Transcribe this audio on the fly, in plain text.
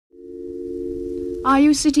Are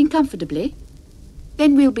you sitting comfortably?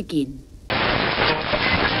 Then we'll begin.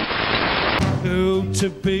 Who to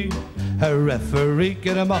be a referee?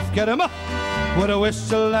 Get 'em off, get 'em up. With a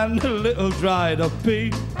whistle and a little dried up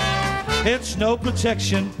pea. It's no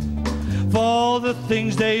protection for all the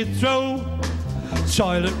things they throw.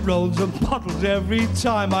 Toilet rolls and bottles every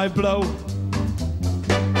time I blow.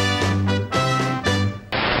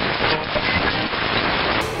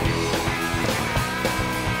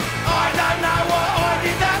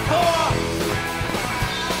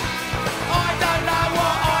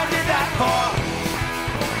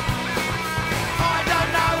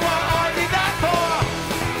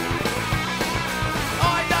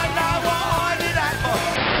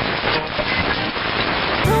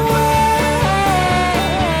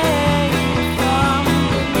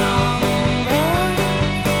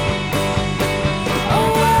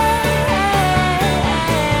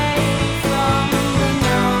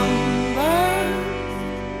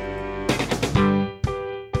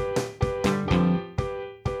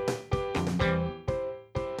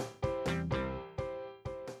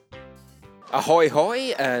 Ahoy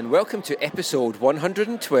hoy and welcome to episode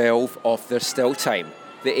 112 of There's Still Time,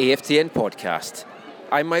 the AFTN podcast.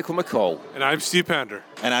 I'm Michael McCall. And I'm Steve Pander.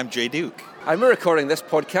 And I'm Jay Duke. And we're recording this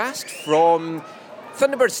podcast from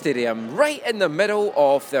Thunderbird Stadium, right in the middle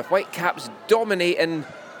of the Whitecaps dominating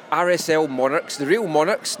RSL Monarchs, the real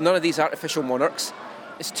Monarchs, none of these artificial Monarchs.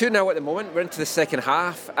 It's 2-0 at the moment, we're into the second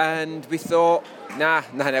half, and we thought,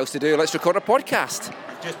 nothing else to do, let's record a podcast.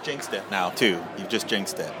 You've just jinxed it now, too. You've just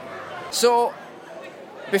jinxed it. So,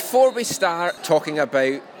 before we start talking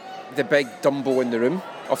about the big Dumbo in the room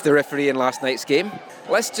of the referee in last night's game,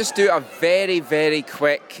 let's just do a very, very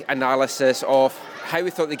quick analysis of how we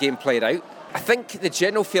thought the game played out. I think the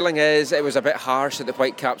general feeling is it was a bit harsh that the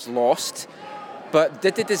Whitecaps lost, but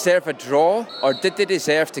did they deserve a draw, or did they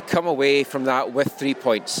deserve to come away from that with 3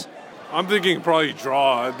 points? I'm thinking probably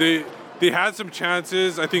draw. They had some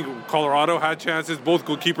chances. I think Colorado had chances. Both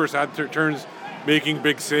goalkeepers had turns making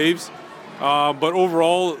big saves. But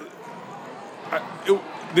overall,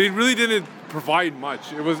 they really didn't provide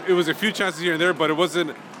much. It was a few chances here and there, but it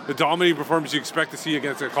wasn't the dominating performance you expect to see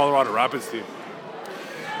against a Colorado Rapids team.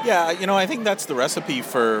 Yeah, I think that's the recipe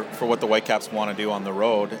for what the Whitecaps want to do on the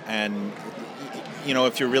road. And,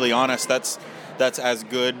 if you're really honest, that's as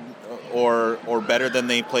good or better than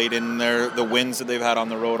they played in the wins that they've had on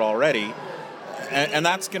the road already. And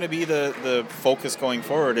that's going to be the focus going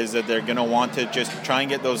forward, is that they're going to want to just try and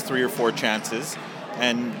get those 3 or 4 chances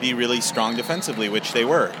and be really strong defensively, which they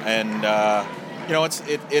were. And,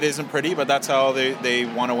 it isn't pretty, but that's how they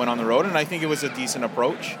want to win on the road. And I think it was a decent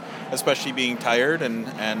approach, especially being tired and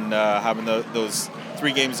having those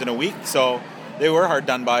 3 games in a week. So they were hard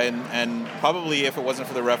done by, and probably if it wasn't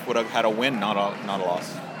for the ref, would have had a win, not a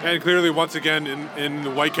loss. And clearly, once again, in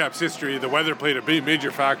the Whitecaps history, the weather played a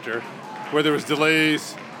major factor, where there was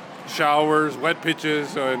delays, showers, wet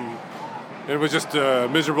pitches, and it was just a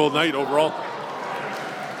miserable night overall.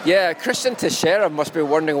 Yeah, Christian Teixeira must be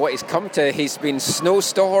wondering what he's come to. He's been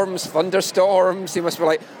snowstorms, thunderstorms. He must be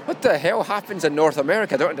like, what the hell happens in North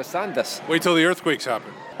America? I don't understand this. Wait till the earthquakes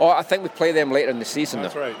happen. Oh, I think we play them later in the season.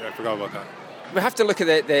 That's right, I forgot about that. We have to look at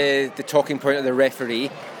the talking point of the referee.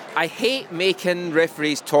 I hate making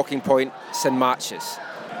referees talking points in matches,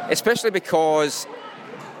 especially because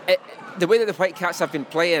the way that the Whitecaps have been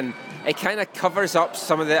playing, it kind of covers up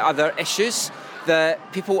some of the other issues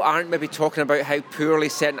that people aren't maybe talking about, how poorly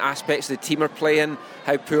certain aspects of the team are playing,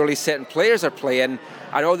 how poorly certain players are playing,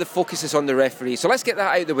 and all the focus is on the referee. So let's get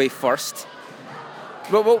that out of the way first.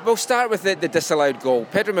 We'll start with the disallowed goal.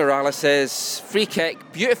 Pedro Morales' free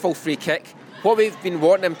kick, beautiful free kick. What we've been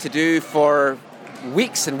wanting him to do for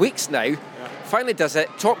weeks and weeks now, finally does it,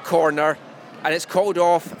 top corner, and it's called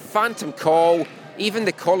off, phantom call. Even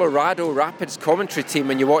the Colorado Rapids commentary team,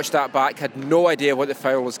 when you watch that back, had no idea what the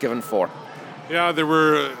foul was given for. Yeah, there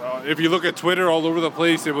were, if you look at Twitter all over the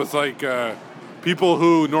place, it was like people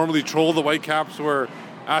who normally troll the Whitecaps were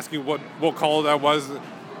asking what call that was.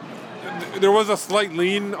 There was a slight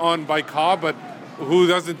lean on by Cobb, but who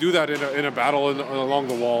doesn't do that in a battle along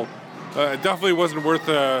the wall? It definitely wasn't worth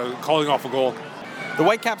calling off a goal. The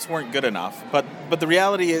Whitecaps weren't good enough, but the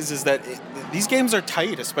reality is that these games are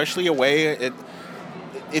tight, especially away.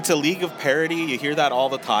 It's a league of parity. You hear that all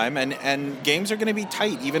the time, and games are going to be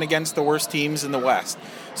tight, even against the worst teams in the West.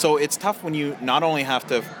 So it's tough when you not only have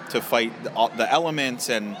to fight the elements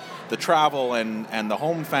and the travel and the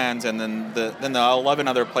home fans and then the 11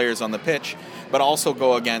 other players on the pitch, but also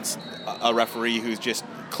go against a referee who's just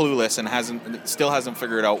clueless and still hasn't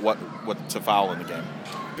figured out what to foul in the game.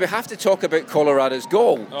 We have to talk about Colorado's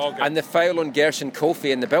goal and the foul on Gershon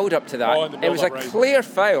Kofi in the build-up to that. It was a clear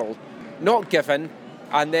foul, not given,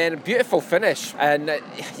 and then a beautiful finish. And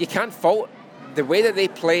you can't fault the way that they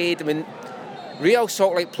played. I mean, Real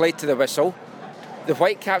Salt Lake played to the whistle. The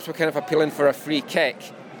Whitecaps were kind of appealing for a free kick.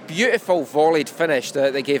 Beautiful volleyed finish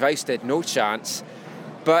that they gave Ousted no chance.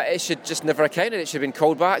 But it should just never have counted. It should have been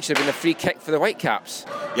called back. It should have been a free kick for the Whitecaps.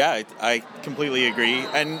 Yeah, I completely agree.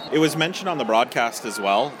 And it was mentioned on the broadcast as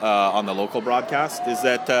well, on the local broadcast, is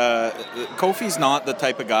that Kofi's not the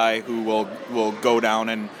type of guy who will go down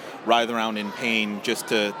and writhe around in pain just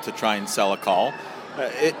to try and sell a call.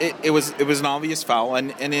 It was an obvious foul,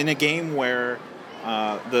 and in a game where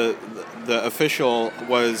the official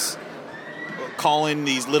was calling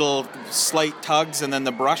these little slight tugs, and then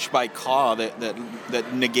the brush by Kaw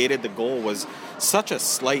that negated the goal was such a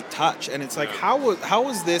slight touch. And it's like, how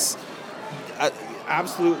is this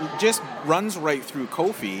absolutely just runs right through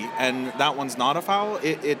Kofi, and that one's not a foul?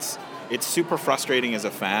 It's super frustrating as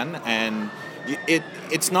a fan, and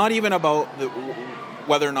it's not even about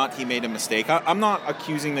whether or not he made a mistake. I'm not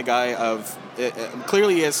accusing the guy of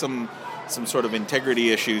clearly he has some sort of integrity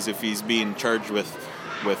issues if he's being charged with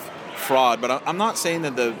fraud, but I'm not saying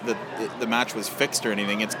that the match was fixed or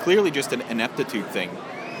anything. It's clearly just an ineptitude thing.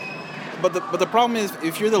 But the problem is,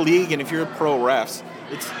 if you're the league and if you're pro refs,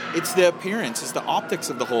 it's the appearance, it's the optics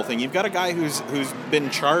of the whole thing. You've got a guy who's been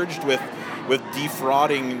charged with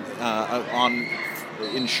defrauding on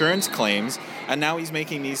insurance claims, and now he's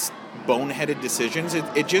making these boneheaded decisions.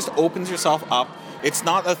 It just opens yourself up. It's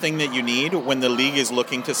not a thing that you need when the league is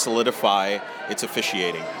looking to solidify its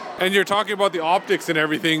officiating. And you're talking about the optics and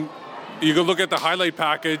everything. You can look at the highlight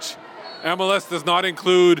package. MLS does not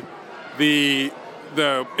include in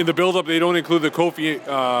the build-up. They don't include the Kofi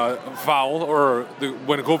foul or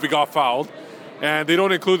when Kofi got fouled, and they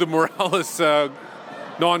don't include the Morales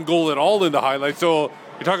non-goal at all in the highlights. So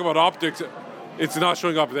you're talking about optics. It's not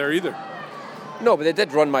showing up there either. No, but they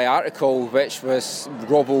did run my article, which was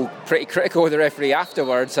Robbo pretty critical of the referee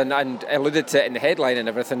afterwards, and alluded to it in the headline and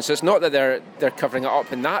everything. So it's not that they're covering it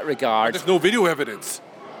up in that regard. There's no video evidence.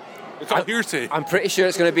 It's all hearsay. I'm pretty sure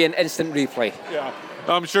it's going to be an instant replay. Yeah,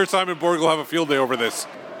 I'm sure Simon Borg will have a field day over this.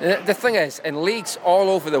 The thing is, in leagues all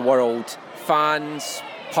over the world, fans,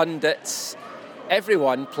 pundits,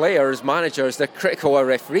 everyone, players, managers, they're critical of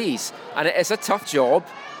referees, and it is a tough job.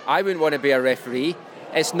 I wouldn't want to be a referee.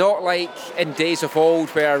 It's not like in days of old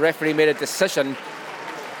where a referee made a decision,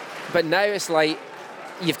 but now it's like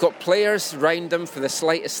you've got players round them for the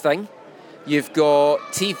slightest thing. You've got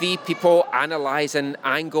TV people analysing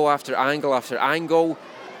angle after angle after angle.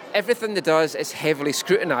 Everything they does is heavily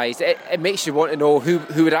scrutinised. It makes you want to know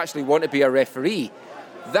who would actually want to be a referee.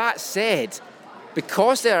 That said,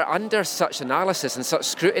 because they're under such analysis and such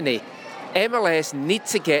scrutiny, MLS need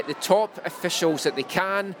to get the top officials that they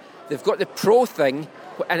can. They've got the pro thing,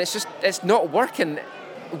 and it's not working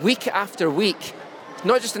week after week.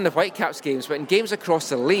 Not just in the Whitecaps games, but in games across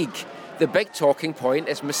the league. The big talking point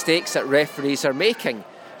is mistakes that referees are making.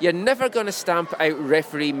 You're never going to stamp out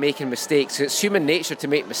referee making mistakes. It's human nature to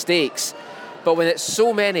make mistakes. But when it's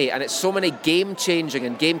so many, and it's so many game-changing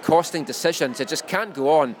and game-costing decisions, it just can't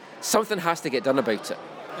go on. Something has to get done about it.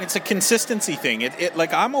 It's a consistency thing.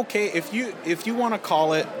 Like, I'm okay if you want to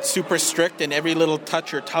call it super strict and every little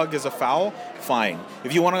touch or tug is a foul, fine.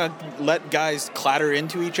 If you want to let guys clatter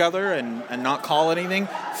into each other and not call anything,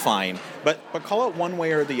 fine. But call it one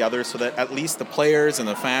way or the other so that at least the players and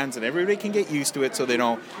the fans and everybody can get used to it, so they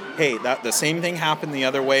know, hey, that the same thing happened the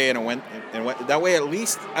other way and it went that way. At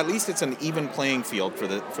least it's an even playing field for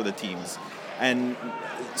the teams. And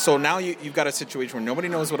so now you've got a situation where nobody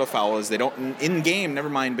knows what a foul is. They don't in game, never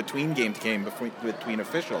mind between game to game, between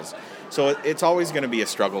officials. So it's always going to be a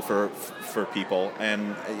struggle for people.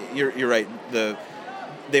 And you're right.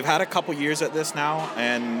 They've had a couple years at this now,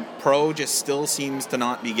 and pro just still seems to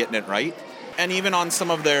not be getting it right. And even on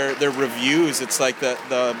some of their reviews, it's like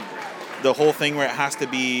the whole thing where it has to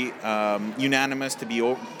be unanimous to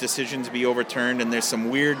be decisions be overturned, and there's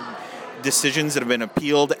some weird decisions that have been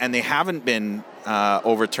appealed and they haven't been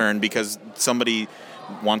overturned because somebody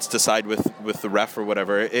wants to side with the ref or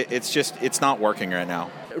whatever. It's not working right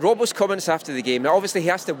now. Robbo's comments after the game, obviously he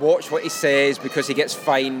has to watch what he says because he gets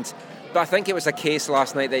fined, but I think it was a case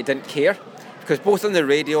last night that he didn't care, because both on the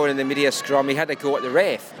radio and in the media scrum he had to go at the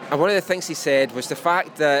ref. And one of the things he said was the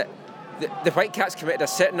fact that the Whitecaps committed a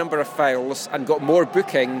certain number of fouls and got more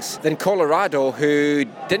bookings than Colorado, who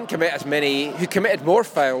didn't commit as many, who committed more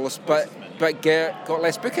fouls but but got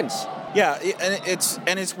less bookings. Yeah,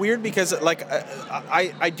 and it's weird because like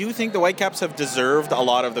I do think the Whitecaps have deserved a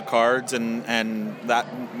lot of the cards and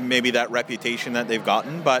that maybe that reputation that they've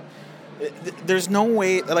gotten, but there's no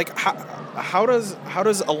way, like, how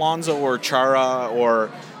does Alonso or Chara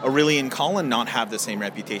or Aurelian Collin not have the same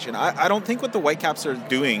reputation? I don't think what the Whitecaps are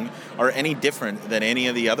doing are any different than any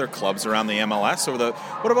of the other clubs around the MLS. Or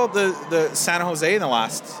what about the San Jose in the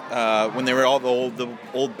last when they were all the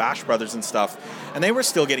old Bash brothers and stuff, and they were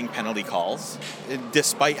still getting penalty calls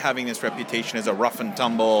despite having this reputation as a rough and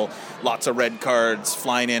tumble, lots of red cards,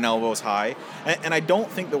 flying in elbows high. And I don't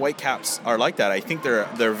think the Whitecaps are like that. I think they're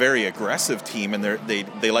a very aggressive team, and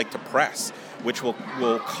they like to press, which will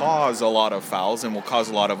cause a lot of fouls and will cause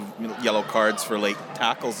a lot of yellow cards for late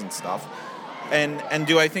tackles and stuff. And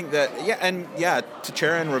do I think that,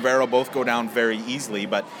 Teixeira and Rivero both go down very easily,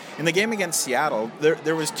 but in the game against Seattle,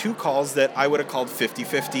 there was two calls that I would have called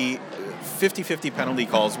 50-50 penalty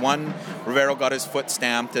calls. One, Rivero got his foot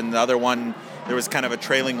stamped, and the other one, there was kind of a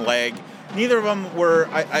trailing leg. Neither of them were,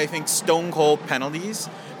 I think, stone cold penalties.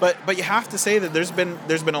 But you have to say that there's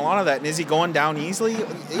been a lot of that. And is he going down easily?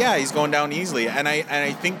 Yeah, he's going down easily. And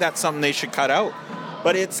I think that's something they should cut out.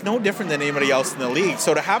 But it's no different than anybody else in the league.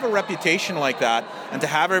 So to have a reputation like that and to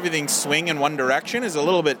have everything swing in one direction is a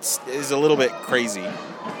little bit crazy.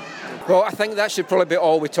 Well, I think that should probably be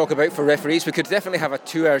all we talk about for referees. We could definitely have a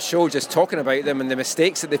 2-hour show just talking about them and the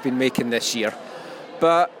mistakes that they've been making this year.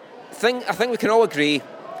 But I think we can all agree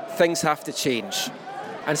things have to change.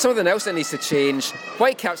 And something else that needs to change,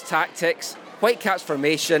 Whitecaps tactics, Whitecaps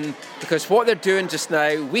formation, because what they're doing just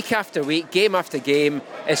now, week after week, game after game,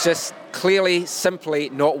 is just clearly, simply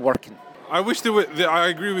not working. I wish they would. I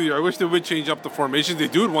agree with you. I wish they would change up the formations. They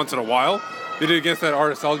do it once in a while. They did it against that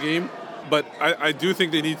RSL game, but I do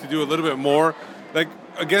think they need to do a little bit more. Like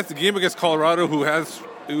against the game against Colorado, who has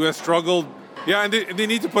struggled. Yeah, and they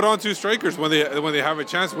need to put on two strikers when they have a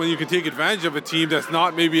chance. When you can take advantage of a team that's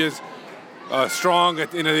not maybe as strong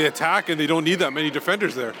in the attack, and they don't need that many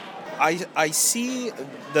defenders there. I see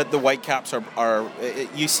that the Whitecaps are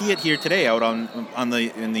you see it here today out in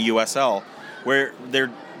the USL, where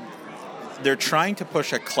they're trying to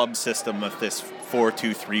push a club system with this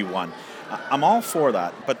 4-2-3-1. I'm all for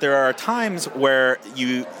that, but there are times where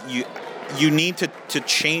you need to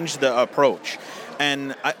change the approach.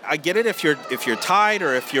 And I get it if you're tied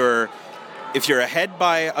or if you're ahead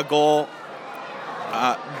by a goal.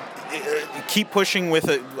 Keep pushing with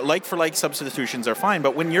like-for-like substitutions are fine,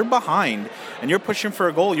 but when you're behind and you're pushing for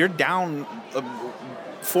a goal, you're down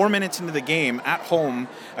 4 minutes into the game at home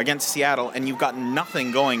against Seattle, and you've got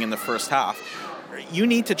nothing going in the first half. You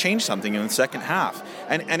need to change something in the second half,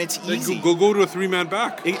 and it's easy. Go to a three-man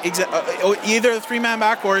back. Either a three-man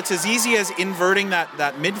back, or it's as easy as inverting that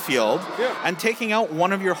midfield and taking out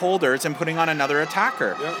one of your holders and putting on another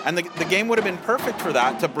attacker. Yeah. And the game would have been perfect for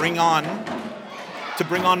that, to bring on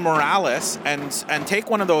Morales and take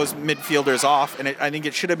one of those midfielders off, and I think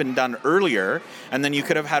it should have been done earlier, and then you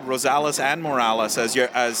could have had Rosales and Morales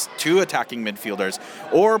as two attacking midfielders,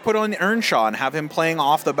 or put on Earnshaw and have him playing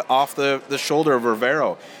off the shoulder of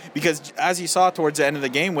Rivero, because as you saw towards the end of the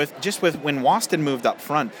game with when Waston moved up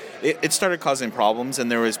front, it started causing problems, and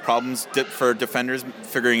there was problems for defenders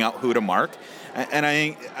figuring out who to mark, and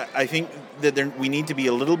I think that we need to be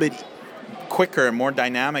a little bit quicker and more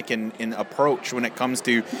dynamic in approach when it comes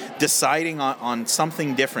to deciding on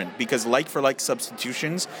something different, because like-for-like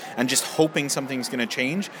substitutions and just hoping something's going to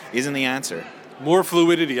change isn't the answer. More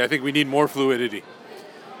fluidity. I think we need more fluidity.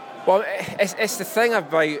 Well, it's the thing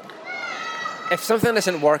about if something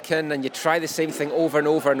isn't working and you try the same thing over and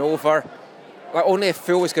over and over, like only a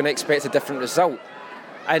fool is going to expect a different result.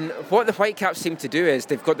 And what the Whitecaps seem to do is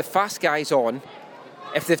they've got the fast guys on.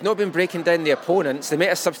 If they've not been breaking down the opponents, they make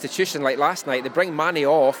a substitution like last night. They bring Manny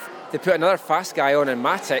off. They put another fast guy on in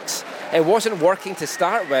Matix. It wasn't working to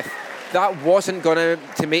start with. That wasn't going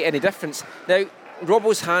to make any difference. Now,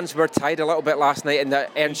 Robbo's hands were tied a little bit last night, and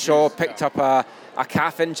Earnshaw picked up a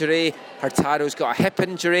calf injury. Hurtado's got a hip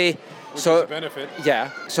injury. Which is a benefit.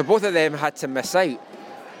 Yeah, so both of them had to miss out.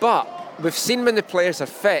 But we've seen when the players are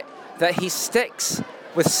fit that he sticks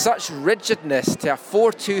with such rigidness to a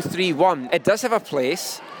 4-2-3-1. It does have a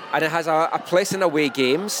place, and it has a place in away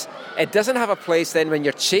games. It doesn't have a place then when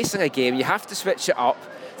you're chasing a game. You have to switch it up.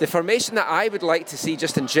 The formation that I would like to see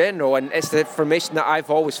just in general, and it's the formation that I've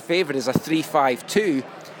always favoured, is a 3-5-2.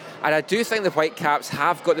 And I do think the Whitecaps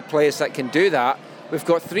have got the players that can do that. We've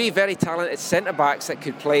got three very talented centre-backs that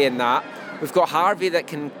could play in that. We've got Harvey that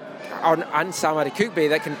can, and Sam Adekugbe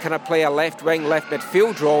that can kind of play a left wing, left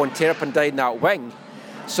midfield role and tear up and down that wing.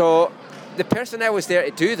 So the personnel was there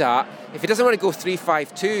to do that. If he doesn't want to go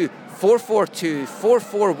 3-5-2, 4-4-2,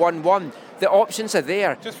 4-4-1-1. The options are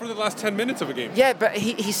there. Just for the last 10 minutes of a game. Yeah, but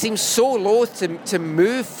he seems so loath to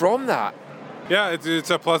move from that. Yeah, it's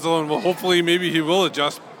a puzzle, and well, hopefully maybe he will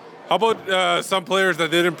adjust. How about some players that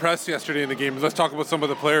did impress yesterday in the game? Let's talk about some of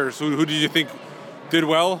the players. Who did you think did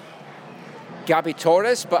well? Gabby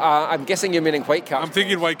Torres, but I'm guessing you're meaning Whitecaps. I'm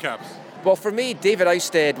thinking Whitecaps. Well, for me, David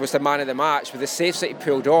Ousted was the man of the match with the saves that he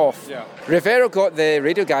pulled off. Yeah. Rivero got the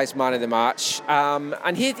Radio Guys man of the match,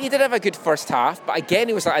 and he did have a good first half, but again,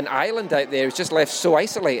 he was like an island out there. He was just left so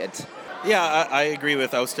isolated. Yeah, I agree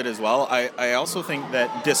with Ousted as well. I also think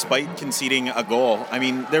that despite conceding a goal, I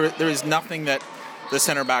mean, there is nothing that the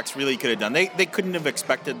center backs really could have done. They couldn't have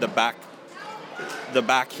expected the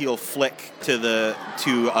back heel flick to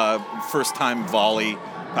first time volley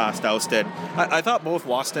past Ousted. I thought both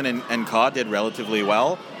Waston and Kaw did relatively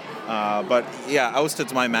well. But yeah,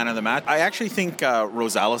 Ousted's my man of the match. I actually think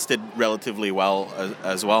Rosales did relatively well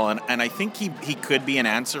as well. And I think he could be an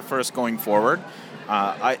answer for us going forward.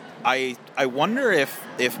 I wonder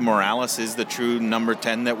if Morales is the true number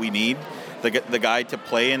 10 that we need. The guy to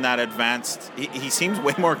play in that advanced. He seems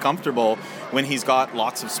way more comfortable when he's got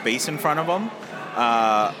lots of space in front of him.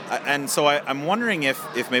 And so I'm wondering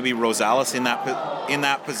if maybe Rosales in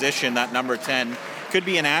that position, that number 10, could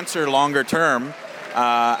be an answer longer term,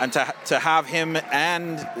 and to have him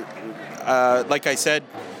and like I said,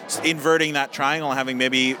 inverting that triangle, having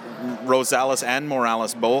maybe Rosales and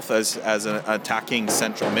Morales both as attacking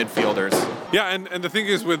central midfielders. Yeah, and the thing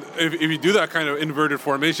is, if you do that kind of inverted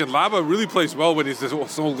formation, Laba really plays well when he's this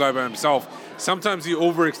sole guy by himself. Sometimes he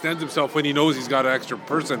overextends himself when he knows he's got an extra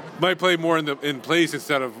person. Might play more in place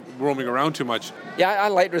instead of roaming around too much. Yeah, I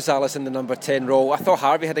like Rosales in the number 10 role. I thought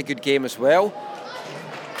Harvey had a good game as well.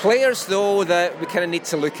 Players, though, that we kind of need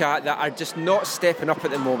to look at that are just not stepping up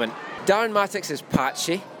at the moment. Darren Mattocks is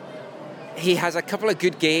patchy. He has a couple of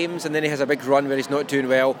good games and then he has a big run where he's not doing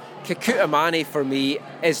well. Kekuta Mane, for me,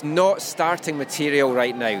 is not starting material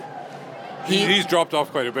right now. He's dropped off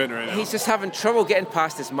quite a bit right now. He's just having trouble getting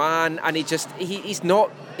past his man, and he's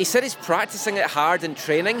not. He said he's practicing it hard in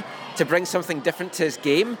training to bring something different to his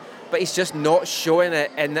game, but he's just not showing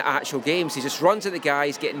it in the actual games. He just runs at the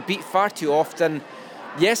guys, getting beat far too often.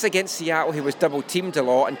 Yes, against Seattle, he was double-teamed a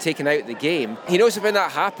lot and taken out of the game. He knows when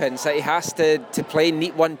that happens that he has to play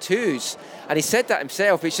neat 1-2s, and he said that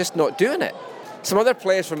himself, but he's just not doing it. Some other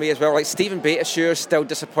players for me as well, like Stephen Beitashour, still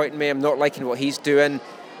disappointing me. I'm not liking what he's doing.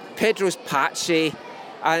 Pedro's patchy,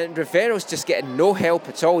 and Rivero's just getting no help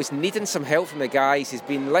at all. He's needing some help from the guys. He's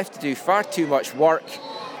been left to do far too much work.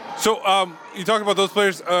 So, you talk about those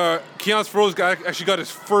players. Keon Sproles actually got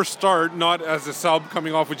his first start, not as a sub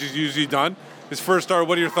coming off, which is usually done. His first start,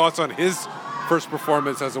 what are your thoughts on his first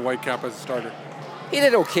performance as a Whitecap as a starter? He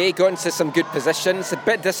did okay, got into some good positions, a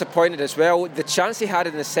bit disappointed as well. The chance he had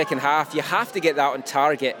in the second half, you have to get that on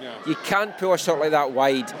target. Yeah. You can't pull a shot like that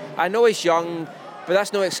wide. I know he's young, but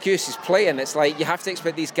that's no excuse. He's playing. It's like you have to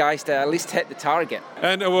expect these guys to at least hit the target.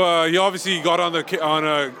 And he obviously got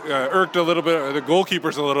irked a little bit, the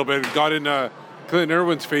goalkeepers a little bit, got in Clinton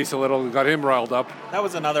Irwin's face a little, got him riled up. That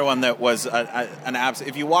was another one that was an abs.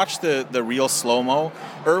 If you watch the real slow-mo,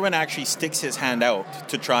 Irwin actually sticks his hand out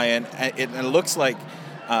to try and it looks like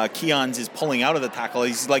Keon's is pulling out of the tackle.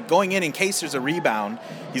 He's like going in case there's a rebound.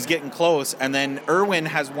 He's getting close, and then Irwin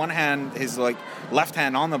has one hand, his left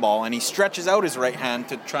hand on the ball, and he stretches out his right hand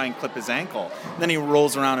to try and clip his ankle. And then he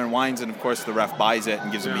rolls around and whines, and of course the ref buys it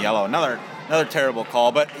and gives him a yellow. Another terrible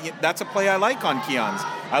call, but that's a play I like on Keon's.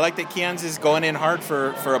 I like that Keon's is going in hard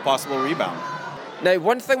for a possible rebound. Now,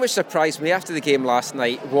 one thing which surprised me after the game last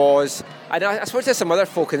night was, and I spoke to some other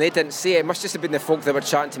folk and they didn't see it, it must just have been the folk that were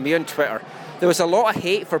chatting to me on Twitter, there was a lot of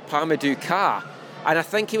hate for Pamadou Ka, and I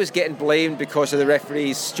think he was getting blamed because of the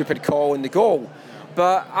referee's stupid call in the goal.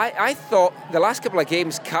 But I thought the last couple of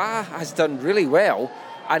games, Ka has done really well,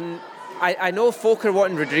 and I know folk are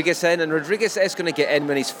wanting Rodriguez in, and Rodriguez is going to get in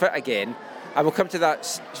when he's fit again, and we'll come to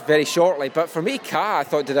that very shortly. But for me, Ka, I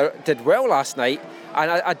thought did well last night,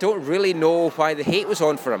 and I don't really know why the hate was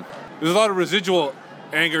on for him. There's a lot of residual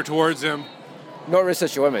anger towards him. Not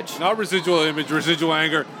residual image. Not residual image, residual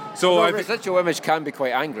anger. So residual image can be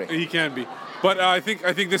quite angry. He can be. But I think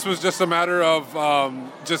this was just a matter of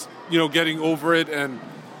just getting over it,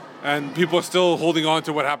 and people are still holding on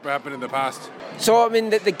to what happened in the past. So, I mean,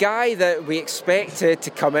 the guy that we expect to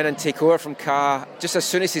come in and take over from Ka just as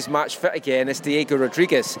soon as he's match fit again is Diego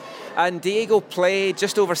Rodriguez. And Diego played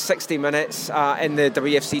just over 60 minutes in the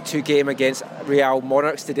WFC2 game against Real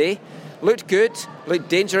Monarchs today. Looked good, looked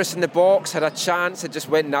dangerous in the box, had a chance, it just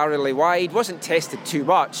went narrowly wide, wasn't tested too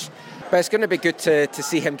much. But it's going to be good to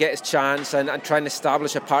see him get his chance and try and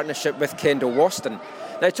establish a partnership with Kendall Waston.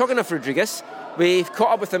 Now, talking of Rodriguez, we've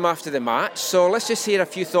caught up with him after the match, so let's just hear a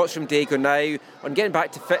few thoughts from Diego now on getting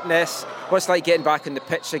back to fitness, what it's like getting back on the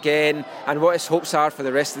pitch again, and what his hopes are for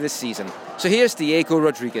the rest of this season. So here's Diego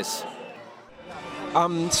Rodriguez.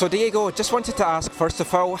 So Diego, just wanted to ask first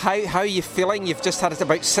of all, how are you feeling? You've just had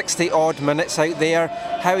about 60 odd minutes out there.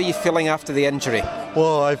 How are you feeling after the injury?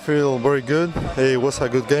 Well, I feel very good. It was a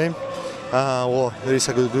good game. Well, there is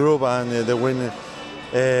a good group, and the win.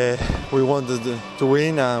 We wanted to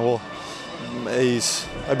win, and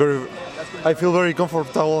I feel very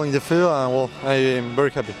comfortable in the field, and well, I am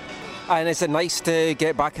very happy. And is it nice to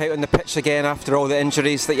get back out on the pitch again after all the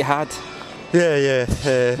injuries that you had? Yeah.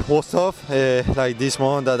 It was tough, like this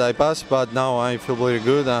moment that I passed, but now I feel very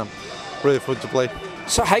good and ready to play.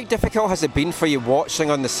 So how difficult has it been for you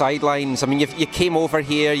watching on the sidelines? I mean, you came over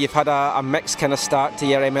here, you've had a mixed kind of start to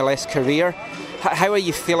your MLS career. How are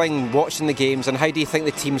you feeling watching the games, and how do you think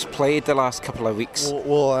the team's played the last couple of weeks?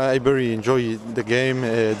 Well, I very enjoy the game.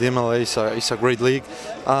 The MLS is a great league.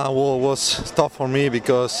 Well, it was tough for me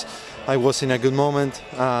because I was in a good moment,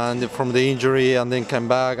 and from the injury, and then came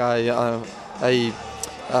back. I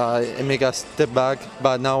make a step back,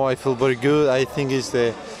 but now I feel very good. I think it's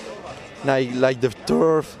like the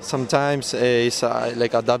turf sometimes is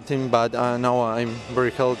like adapting, but now I'm very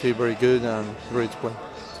healthy, very good, and ready to play.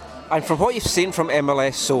 And from what you've seen from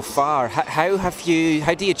MLS so far, how do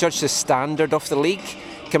you judge the standard of the league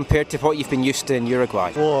compared to what you've been used to in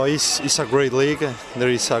Uruguay? Well, it's a great league. There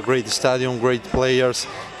is a great stadium, great players,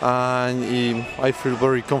 and I feel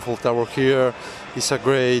very comfortable here. It's a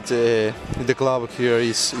great, the club here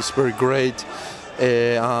is very great.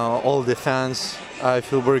 All the fans, I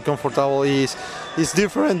feel very comfortable. It's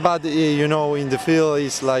different, but in the field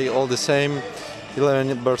it's like all the same.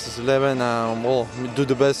 11 versus 11, we'll do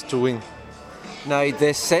the best to win. Now,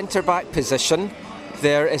 the centre-back position,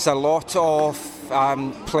 there is a lot of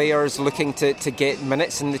players looking to get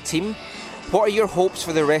minutes in the team. What are your hopes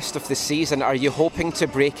for the rest of the season? Are you hoping to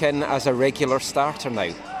break in as a regular starter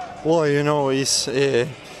now? Well, it's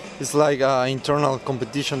like an internal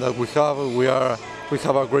competition that we have. We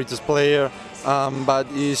have our greatest player, but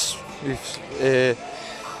it's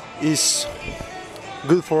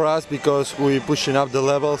good for us because we're pushing up the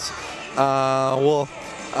levels.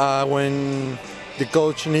 When the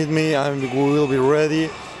coach needs me, we will be ready.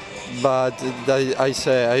 But I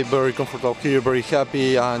say I'm very comfortable here, very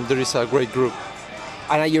happy, and there is a great group.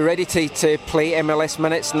 And are you ready to play MLS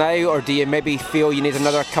minutes now, or do you maybe feel you need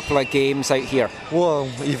another couple of games out here? Well,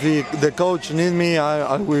 if the coach needs me,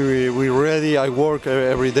 we're ready. I work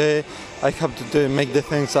every day. I have to make the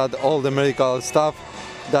things that all the medical staff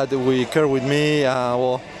that we care with me,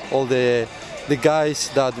 all the guys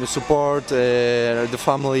that support, the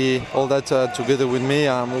family, all that together with me.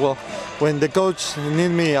 When the coach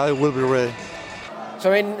needs me, I will be ready.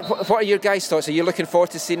 So, I mean, what are your guys' thoughts? Are you looking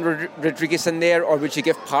forward to seeing Rodriguez in there, or would you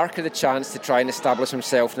give Parker the chance to try and establish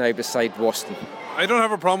himself now beside Waston? I don't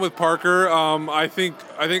have a problem with Parker. I think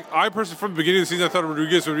I personally, from the beginning of the season, I thought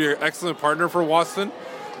Rodriguez would be an excellent partner for Waston.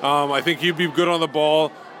 I think he'd be good on the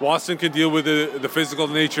ball. Waston can deal with the physical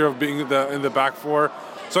nature of being in the back four.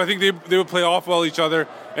 So I think they would play off well each other,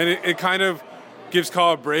 and it kind of gives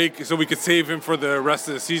Kyle a break so we could save him for the rest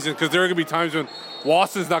of the season, because there are going to be times when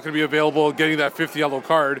Waston's not going to be available, getting that 5th yellow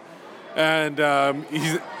card, and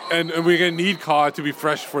we're going to need Kyle to be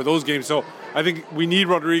fresh for those games. So I think we need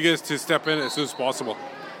Rodriguez to step in as soon as possible.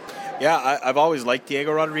 Yeah, I've always liked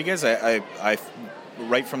Diego Rodriguez. I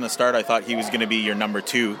right from the start, I thought he was going to be your number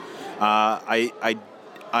 2.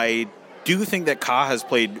 I do think that Ka has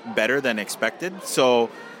played better than expected, so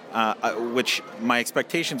which my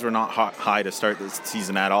expectations were not high to start this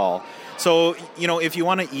season at all. So, if you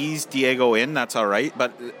want to ease Diego in, that's all right,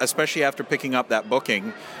 but especially after picking up that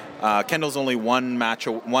booking, Kendall's only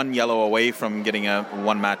one yellow away from getting a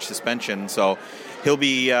 1-match suspension, so he'll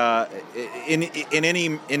be in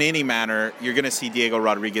any manner. You're going to see Diego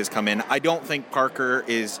Rodriguez come in. I don't think Parker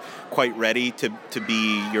is quite ready to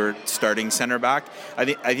be your starting center back. I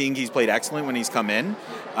think he's played excellent when he's come in.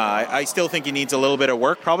 I still think he needs a little bit of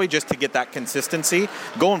work, probably just to get that consistency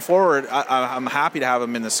going forward. I'm happy to have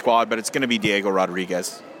him in the squad, but it's going to be Diego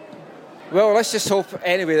Rodriguez. Well, let's just hope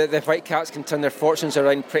anyway that the Whitecaps can turn their fortunes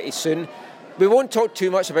around pretty soon. We won't talk too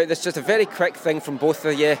much about this. Just a very quick thing from both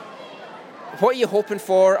of you. What are you hoping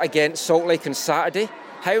for against Salt Lake on Saturday?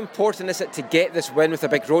 How important is it to get this win with a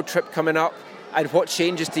big road trip coming up? And what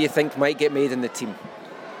changes do you think might get made in the team?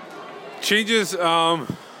 Changes, I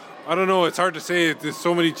don't know. It's hard to say. There's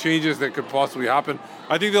so many changes that could possibly happen.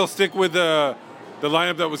 I think they'll stick with the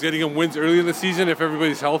lineup that was getting them wins early in the season if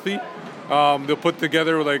everybody's healthy. They'll put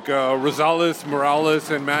together like Rosales, Morales,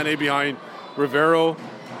 and Mane behind Rivero,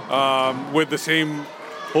 with the same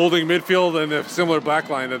holding midfield and a similar back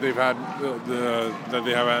line that they've had that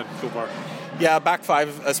they have had so far. Yeah, back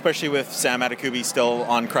five, especially with Sam Adekubi still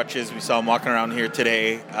on crutches. We saw him walking around here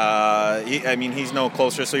today. He's no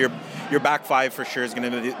closer, so your back five for sure is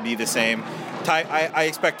going to be the same. I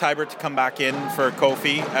expect Tybert to come back in for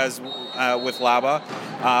Kofi as with Laba.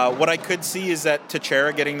 What I could see is that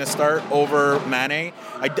Teixeira getting the start over Mane.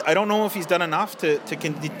 I don't know if he's done enough to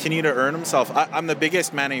continue to earn himself. I'm the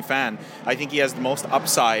biggest Mane fan. I think he has the most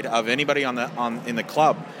upside of anybody in the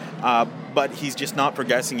club. But he's just not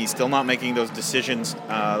progressing. He's still not making those decisions,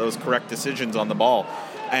 those correct decisions on the ball.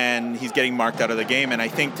 And he's getting marked out of the game. And I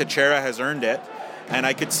think Teixeira has earned it. And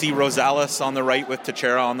I could see Rosales on the right with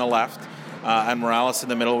Teixeira on the left. And Morales in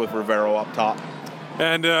the middle with Rivero up top.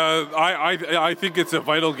 And I think it's a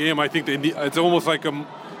vital game. I think it's almost like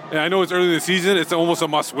I know it's early in the season. It's almost a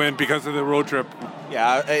must-win because of the road trip.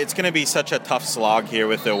 Yeah, it's going to be such a tough slog here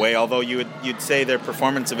with the away. Although you'd say their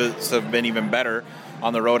performances have been even better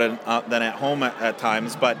on the road than at home at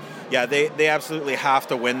times. But yeah, they absolutely have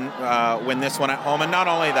to win this one at home. And not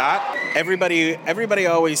only that, everybody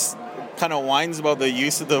always kind of whines about the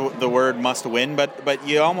use of the word must win, but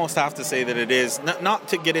you almost have to say that it is not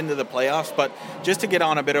to get into the playoffs, but just to get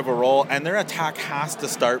on a bit of a roll. And their attack has to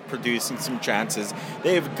start producing some chances.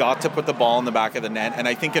 They've got to put the ball in the back of the net, and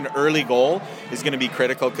I think an early goal is going to be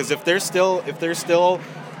critical, because if they're still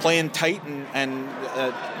playing tight and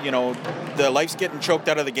the life's getting choked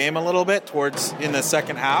out of the game a little bit towards in the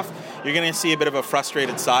second half, you're going to see a bit of a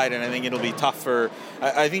frustrated side, and I think it'll be tough for.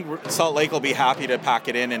 I think Salt Lake will be happy to pack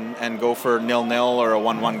it in and go for 0-0 or a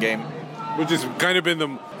 1-1 game, which has kind of been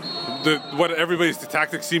what everybody's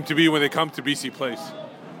tactics seem to be when they come to BC Place.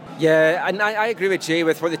 Yeah, and I agree with Jay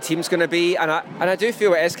with what the team's going to be, and I do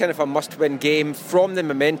feel it is kind of a must-win game from the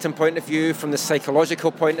momentum point of view, from the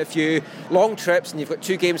psychological point of view. Long trips, and you've got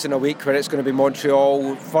 2 games in a week where it's going to be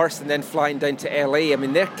Montreal first and then flying down to LA. I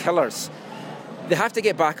mean, they're killers. They have to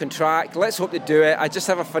get back on track. Let's hope they do it. I just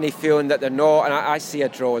have a funny feeling that they're not, and I see a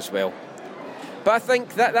draw as well. But I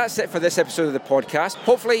think that's it for this episode of the podcast.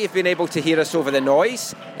 Hopefully you've been able to hear us over the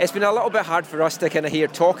noise. It's been a little bit hard for us to kind of hear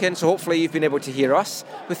talking, so hopefully you've been able to hear us.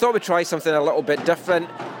 We thought we'd try something a little bit different.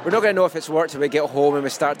 We're not going to know if it's worked till we get home and we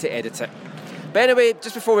start to edit it. But anyway,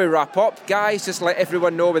 just before we wrap up, guys, just let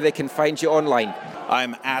everyone know where they can find you online.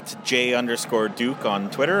 I'm at J_Duke on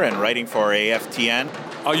Twitter and writing for AFTN.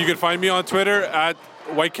 You can find me on Twitter at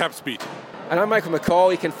WhitecapsBeat. And I'm Michael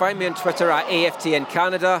McCall. You can find me on Twitter at AFTN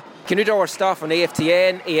Canada. You can read all our stuff on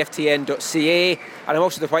AFTN, aftn.ca, and I'm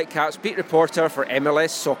also the Whitecaps beat reporter for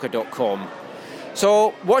MLSsoccer.com.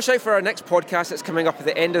 So watch out for our next podcast that's coming up at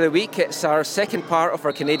the end of the week. It's our second part of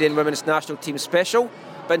our Canadian Women's National Team special.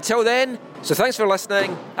 But until then, so thanks for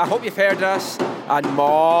listening. I hope you've heard us. And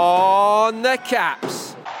on the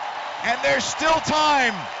Caps. And there's still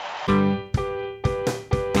time.